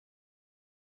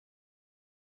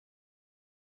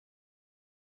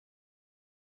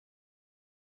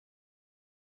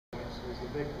the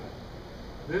big thing.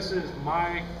 This is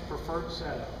my preferred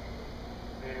setup,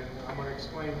 and I'm going to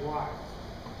explain why.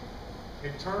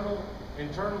 Internal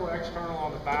or external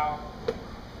on the bow,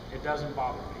 it doesn't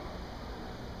bother me.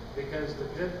 Because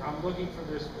I'm looking for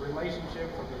this relationship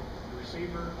from the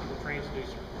receiver to the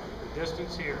transducer. The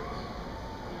distance here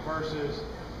versus,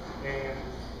 and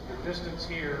the distance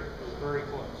here is very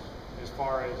close as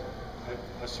far as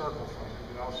a circle from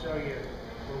it. And I'll show you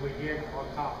when we get on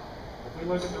top. If we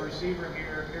look at the receiver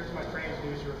here, here's my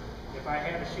transducer. If I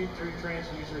had a shoot-through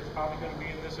transducer, it's probably going to be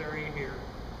in this area here.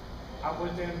 I'm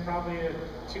within probably a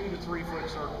 2 to 3 foot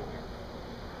circle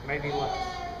here, maybe less.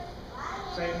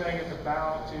 Same thing at the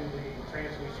bow to the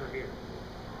transducer here.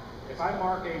 If I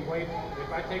mark a waypoint,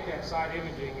 if I take that side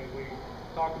imaging and we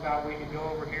talked about we can go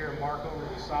over here and mark over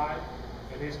the side,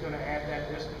 and it's going to add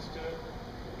that distance to it,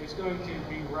 it's going to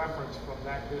be referenced from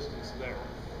that distance there.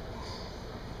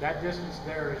 That distance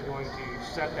there is going to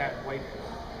set that waypoint.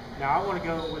 Now I want to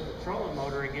go with the trolling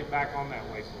motor and get back on that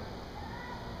waypoint.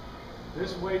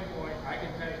 This waypoint, I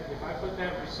can take, if I put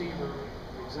that receiver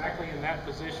exactly in that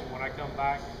position when I come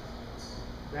back,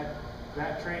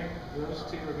 those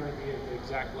two are going to be at the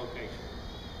exact location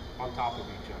on top of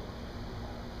each other.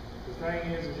 The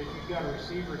thing is if you've got a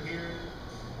receiver here,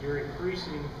 you're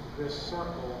increasing this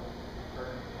circle or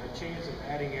a chance of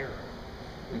adding error.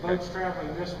 The boat's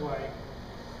traveling this way,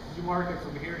 you mark it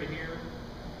from here to here,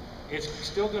 it's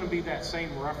still going to be that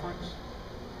same reference,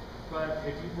 but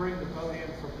if you bring the boat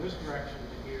in from this direction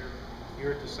to here,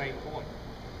 you're at the same point.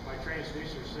 My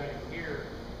transducer setting here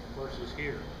versus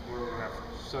here, we're a reference.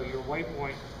 So your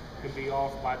waypoint can be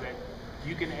off by that.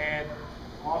 You can add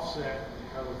offset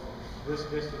of this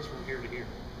distance from here to here.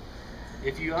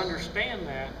 If you understand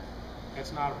that,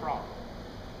 that's not a problem.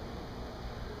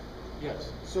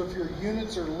 Yes? So if your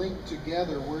units are linked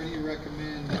together, where do you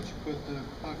recommend that you put the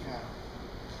puck at?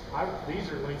 These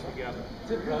are linked together.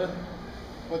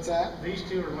 What's that? These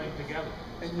two are linked together.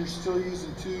 And you're still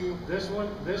using two? This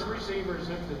receiver is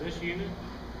hooked to this unit.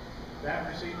 That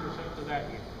receiver is hooked to that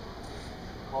unit.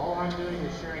 All I'm doing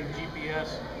is sharing GPS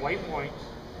waypoints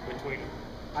between them.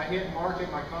 I hit mark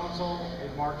at my console,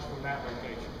 it marks from that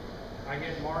location. I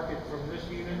hit mark it from this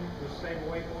unit, the same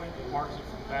waypoint, it marks it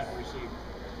from that receiver.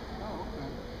 Oh, okay.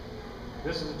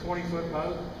 This is a 20-foot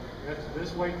boat.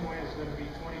 This waypoint is going to be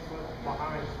 20 foot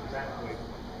behind that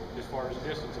waypoint as far as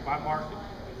distance. If I mark it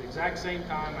at the exact same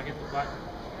time, I hit the button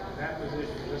in that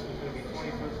position, this one's going to be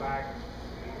 20 foot back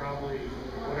and probably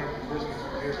whatever the distance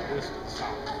from here to this to the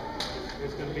south.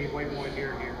 It's going to be waypoint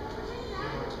here and here.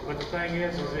 But the thing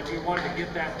is if you wanted to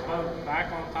get that boat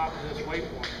back on top of this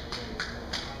waypoint,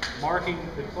 marking,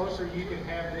 the closer you can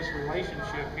have this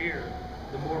relationship here,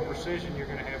 the more precision you're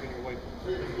going to have in your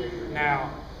waypoint. Now,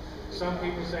 some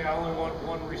people say I only want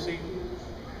one receiver.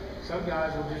 Some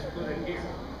guys will just put it here.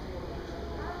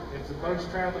 If the boat's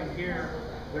traveling here,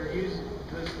 they're using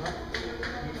this,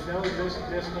 you know this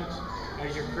distance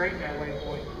as you're creating that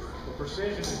waypoint, the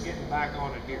precision is getting back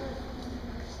on it here.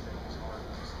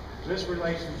 This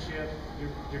relationship,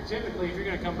 you're typically, if you're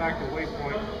going to come back to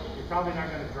waypoint, you're probably not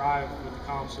going to drive with the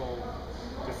console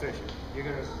to fish it. You're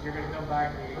going to come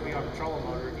back and you're going to be on the trolling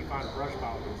motor if you find a brush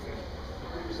pile to go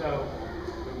fish. So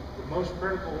the most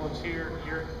critical ones here,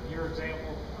 your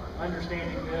example,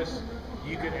 understanding this,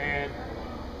 you could add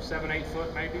 7, 8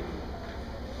 foot maybe.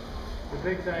 The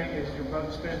big thing is your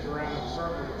boat spins around in a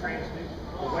circle.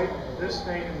 This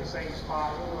stayed in the same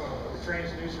spot. The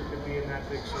transducer could be in that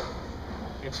big circle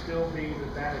and still be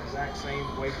that exact same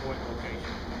waypoint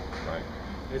location. Right.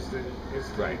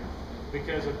 Right.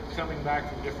 Because of coming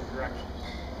back from different directions.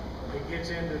 It gets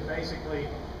into basically,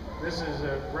 this is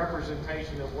a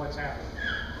representation of what's happening.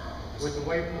 With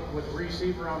the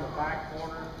receiver on the back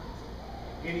corner,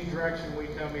 any direction we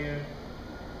come in,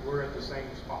 we're at the same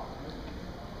spot.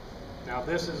 Now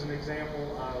this is an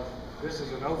example of, this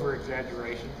is an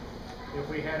over-exaggeration. If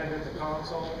we had it at the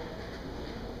console,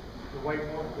 the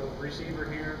waypoint, the receiver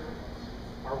here,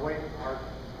 our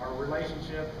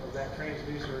relationship of that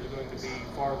transducer is going to be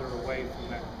farther away from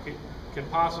that, can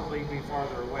possibly be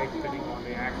farther away depending on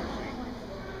the accuracy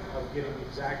of getting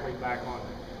exactly back on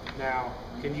it. Now,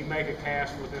 can you make a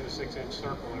cast within a 6-inch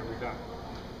circle every time?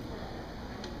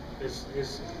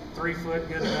 Is 3 foot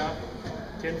good enough?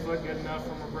 10 foot good enough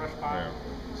from a brush pile?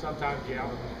 Yeah. Sometimes, yeah.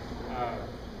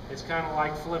 It's kind of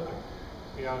like flipping.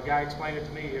 You know, a guy explained it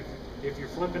to me. If you're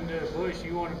flipping to a bush,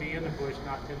 you want to be in the bush,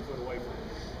 not 10 foot away from it.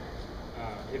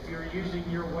 If you're using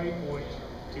your waypoint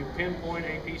to pinpoint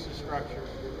a piece of structure,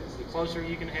 the closer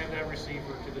you can have that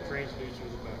receiver to the transducer,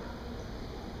 the better.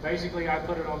 Basically, I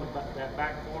put it on that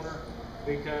back corner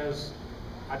because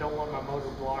I don't want my motor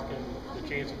blocking, the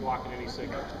chance of blocking any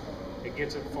signal. it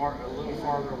gets it a little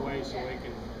farther away so it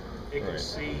can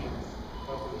see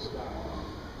up in the sky.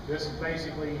 This is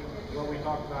basically what we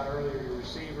talked about earlier, your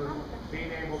receiver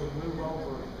being able to move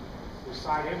over the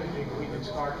side imaging. We can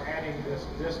start adding this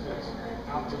distance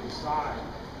out to the side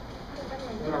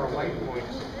to our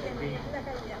waypoints and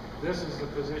this is the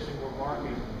position we're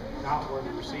marking, not where the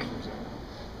receiver's at.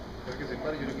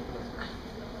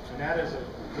 And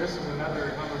this is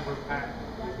another Humminbird patent.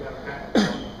 We've got a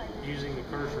patent using the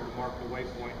cursor to mark the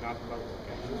waypoint, not the boat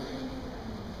location.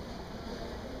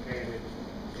 And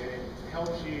it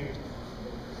helps you,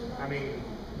 I mean,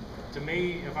 to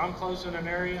me, if I'm close in an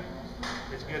area,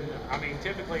 it's good enough. I mean,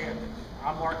 typically,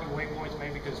 I'm marking waypoints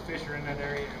maybe because fish are in that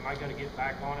area. Am I going to get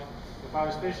back on it? If I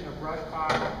was fishing a brush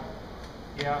pile,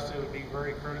 yes, it would be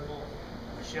very critical.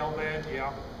 A shell bed,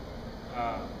 yeah.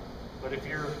 But if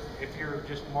you're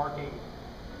just marking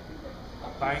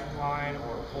a bank line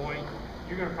or a point,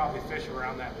 you're going to probably fish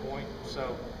around that point.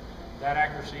 So that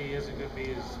accuracy isn't going to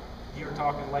be as, you were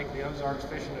talking Lake the Ozarks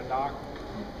fishing a dock,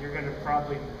 you're going to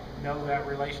probably know that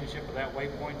relationship of that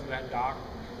waypoint to that dock,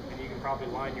 and you can probably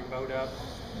line your boat up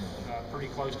pretty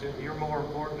close to it. You're more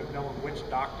important of knowing which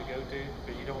dock to go to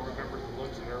because you don't remember the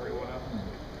looks of every one of them.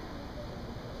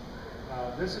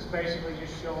 This is basically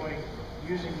just showing,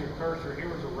 using your cursor. Here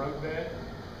was a roadbed.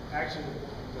 Actually,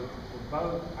 the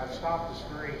boat, I've stopped the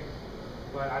stream,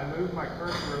 but I moved my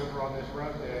cursor over on this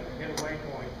roadbed, hit a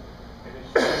waypoint, and it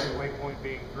shows the waypoint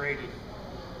being graded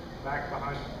back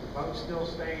behind. The boat still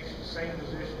stays the same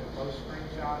position in both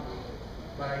screenshots,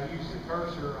 but I used the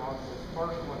cursor on the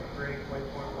first one to create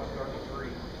waypoint 133,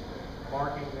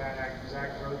 marking that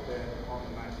exact roadbed on the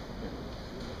map.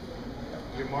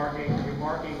 You're marking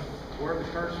where the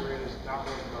cursor is, not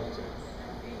where the boat's at.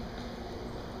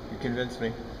 You convinced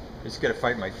me. Just got to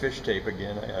fight my fish tape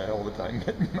again. I all the time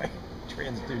getting my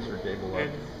transducer cable up.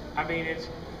 And, I mean, it's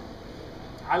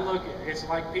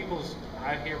like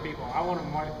I hear people, I want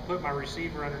to put my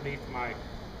receiver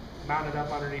mount it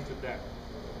up underneath the deck.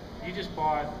 You just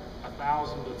bought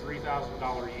 $1,000 to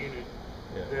 $3,000 unit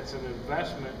that's an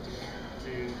investment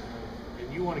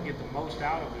and you want to get the most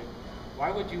out of it. Why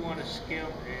would you want to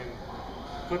skimp and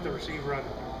put the receiver under?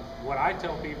 What I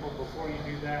tell people before you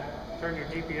do that, turn your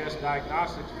GPS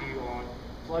diagnostics view on,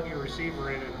 plug your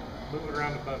receiver in and move it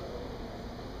around the boat.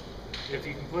 If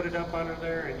you can put it up under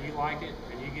there and you like it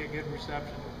and you get good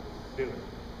reception, do it.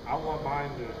 I want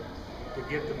mine to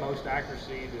get the most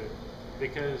accuracy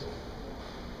because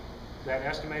that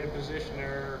estimated position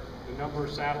error, the number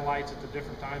of satellites at the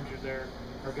different times you're there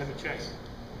are going to change.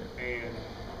 And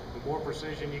the more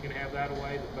precision you can have that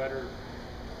away, the better,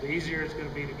 the easier it's going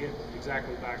to be to get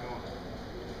exactly back on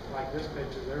it. Like this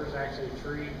picture, there's actually a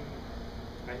tree.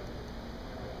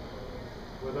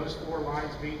 Where those 4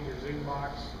 lines meet in your zoom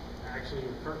box, actually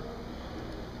your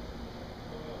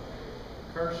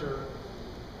cursor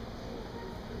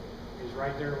is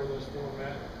right there where those 4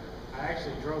 met. I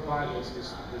actually drove by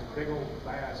this big old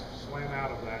bass swam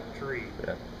out of that tree.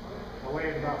 Yeah. I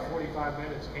waited about 45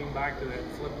 minutes, came back to that,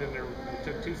 flipped in there. It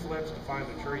took 2 flips to find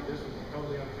the tree. This was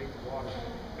totally underneath the water,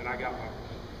 and I got my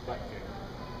butt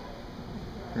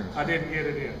kicked. I didn't get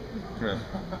it in. Yeah.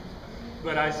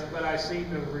 But I seen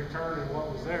the return and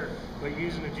what was there. But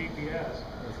using a GPS,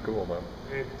 That's cool though.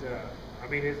 I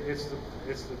mean, it's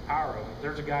the power of it.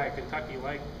 There's a guy at Kentucky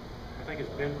Lake, I think it's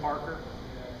Ben Parker,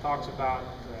 talks about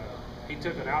he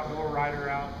took an outdoor rider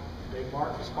out. They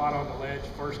marked the spot on the ledge,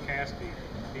 first cast.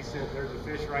 He said there's a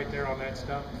fish right there on that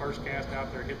stump. First cast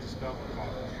out there, hit the stump and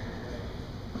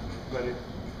caught it.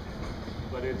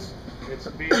 But it's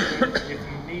big. If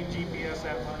you need GPS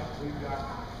that much, we've got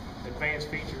advanced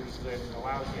features that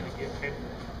allows you to get hit.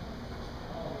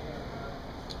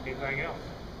 Anything else?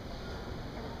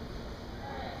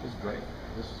 This is great.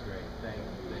 This is great. Thank you.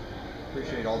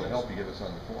 Appreciate all the help you give us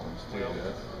on the forums too. Well,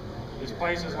 That's- there's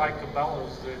places like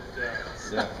Cabela's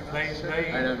that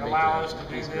they I know, allow me us too. to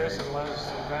do It's this great. and let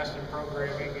us invest in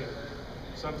programming, and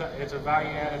sometimes it's a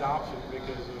value-added option because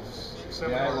of Yeah, I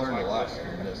seminars learned like a lot this.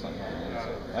 from this.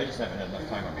 I just haven't had enough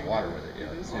time on the water with it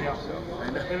yet. Too, Yeah. so.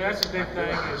 And that's the big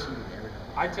thing is,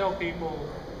 I tell people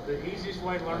the easiest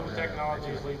way to learn the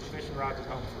technology is leave the fishing rods at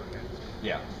home for a minute.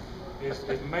 Yeah. Is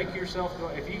make yourself go,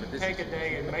 if you can take a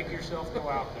day and make yourself go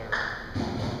out there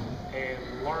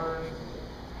and learn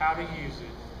how to use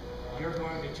it, you're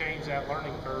going to change that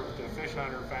learning curve to a fish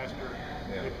hunter faster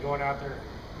than going out there,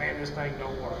 man, this thing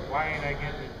don't work. Why ain't I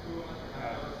getting it?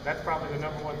 That's probably the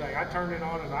number one thing. I turn it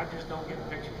on and I just don't get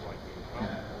pictures like these.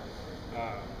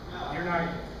 Well, you're not,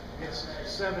 it's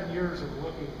 7 years of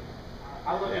looking.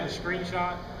 I look at a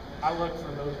screenshot, I look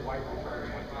for those white returns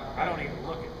like that. I don't even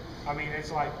look at, I mean,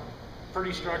 it's like,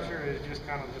 pretty structure is just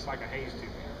kind of just like a haze to me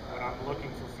when I'm looking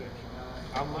for fish.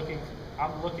 I'm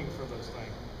looking for those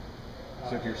things.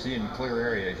 So if you're seeing clear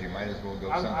areas, you might as well go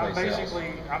I'm someplace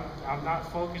basically, else. I'm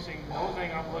not focusing, the only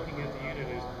thing I'm looking at the unit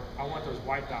is, I want those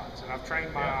white dots, and I've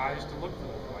trained my eyes to look for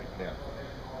those white dots.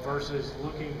 Yeah. Versus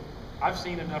looking, I've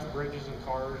seen enough bridges and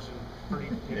cars and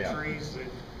Yeah. trees that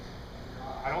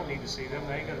I don't need to see them.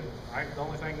 They ain't gonna, the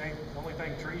only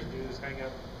thing trees do is hang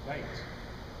up baits.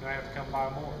 Then I have to come buy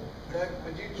more. Doug,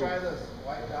 would you try those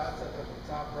white dots up at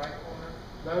the top right corner?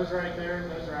 Those right there,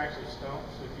 those are actually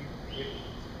stumps.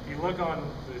 If you look on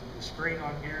the screen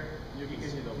on here, you can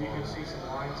see some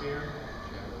lines here.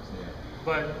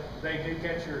 But they do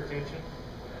catch your attention.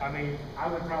 I mean, I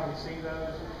would probably see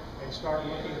those and start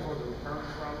looking for the returns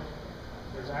from it.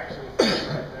 There's actually a fish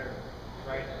right there.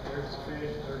 Right? There's a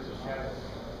fish, there's a shadow.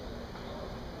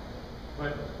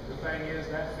 But the thing is,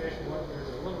 that fish, there's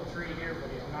a little tree here, but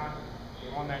he's not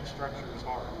on that structure as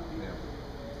hard. Yeah.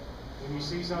 When you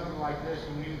see something like this,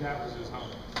 you knew that was his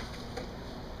home.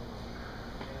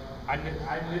 I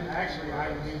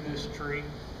knew this tree,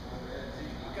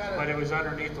 but it was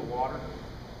underneath the water.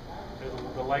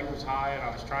 The lake was high, and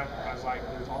I was like,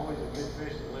 there's always a good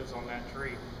fish that lives on that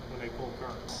tree when they pull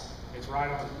current. It's right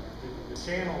on, the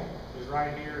channel is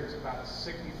right here, it's about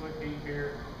 60 foot deep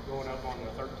here, going up on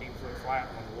the 13-foot flat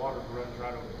when the water runs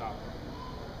right over the top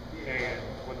of it.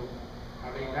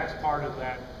 And that's part of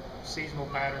that seasonal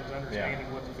patterns, understanding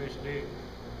what the fish do.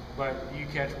 But you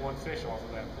catch one fish off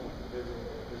of that point.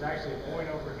 There's actually a point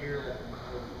over here with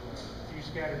a few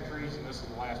scattered trees, and this is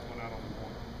the last one out on the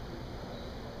point.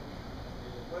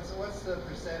 What's the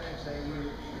percentage that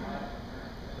you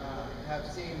have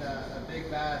seen a big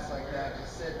bass like that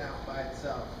just sitting out by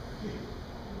itself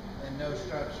and no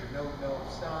structure, no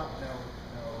stump, no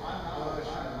bush,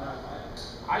 no nothing?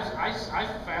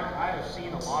 I have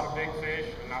seen a lot of big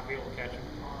fish and not be able to catch them.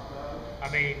 I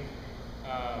mean,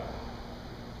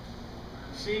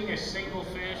 seeing a single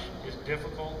fish is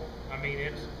difficult. I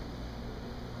mean,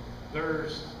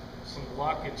 there's some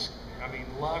luck.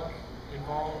 Luck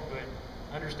involved, but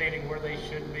understanding where they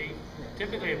should be.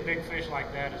 Typically, a big fish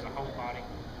like that is a home body.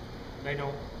 They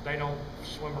don't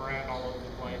swim around all over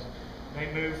the place. They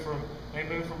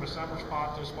move from a summer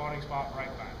spot to a spawning spot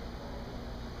right back,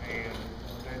 and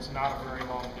it's not a very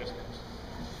long distance.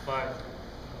 But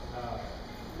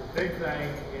the big thing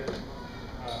is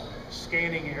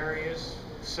scanning areas.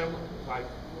 Like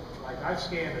I've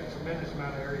scanned a tremendous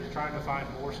amount of areas trying to find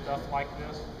more stuff like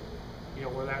this. You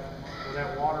know, where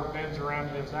that water bends around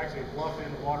it. There's actually a bluff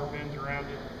in, the water bends around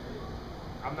it.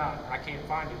 I can't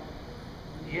find it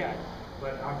yet,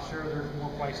 but I'm sure there's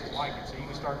more places like it. So you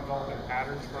can start developing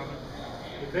patterns from it.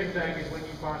 The big thing is when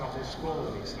you find a whole school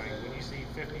of these things, when you see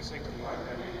 50, 60 like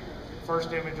that.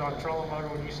 First image on trolling motor,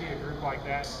 when you see a group like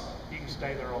that, you can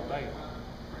stay there all day.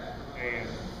 And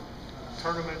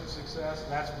tournament success,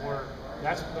 that's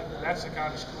the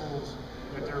kind of schools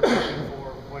that they're looking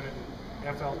for winning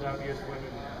FLWs,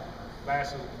 winning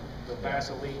the Bass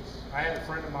Elites. I had a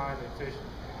friend of mine that fished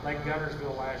Lake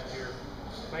Gunnersville last year.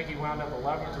 I think he wound up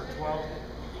 11th or 12th.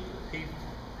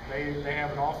 They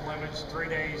have an off limits 3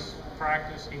 days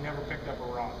practice. He never picked up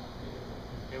a rod.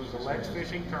 It was a ledge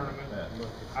fishing tournament.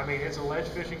 I mean, it's a ledge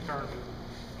fishing tournament.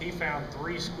 He found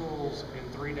 3 schools in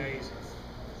 3 days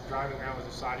driving around with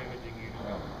a side imaging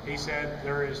unit. He said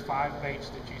there is 5 baits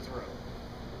that you throw.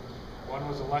 One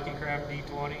was a Lucky Craft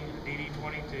D20, a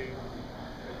DD22,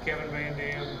 a Kevin Van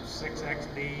Dam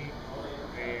 6XD,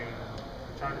 and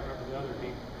I'm trying to remember the other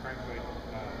deep crankbait,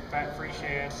 fat free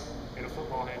shad, and a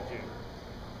football head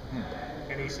jig.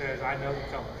 And he says, I know the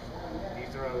colors. You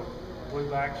throw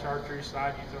blueback chartreuse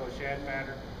side, you throw a shad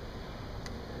pattern.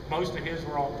 Most of his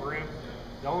were all brim.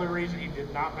 The only reason he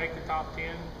did not make the top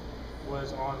 10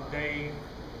 was on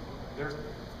there's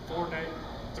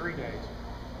 3 days.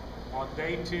 On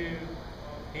day 2,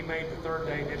 he made the 3rd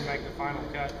day, didn't make the final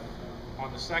cut.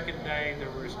 On the 2nd day, there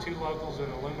was 2 locals in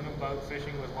an aluminum boat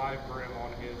fishing with live brim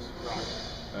on his rod.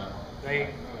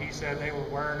 He said they were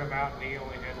wearing them out, and he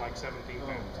only had like 17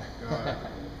 pounds.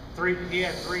 He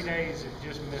had 3 days and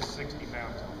just missed 60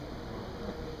 pounds off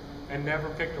it, and never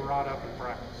picked a rod up in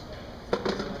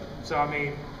practice. So I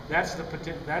mean, that's the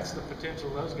potential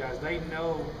of those guys. They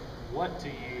know what to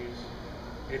use.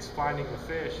 It's finding the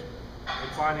fish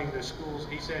and finding the schools.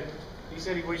 He said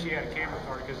he wished he had a camera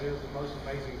card because it was the most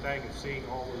amazing thing of seeing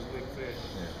all those big fish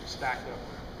stacked up.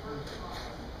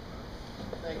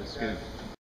 Thank you, That's Doug. good.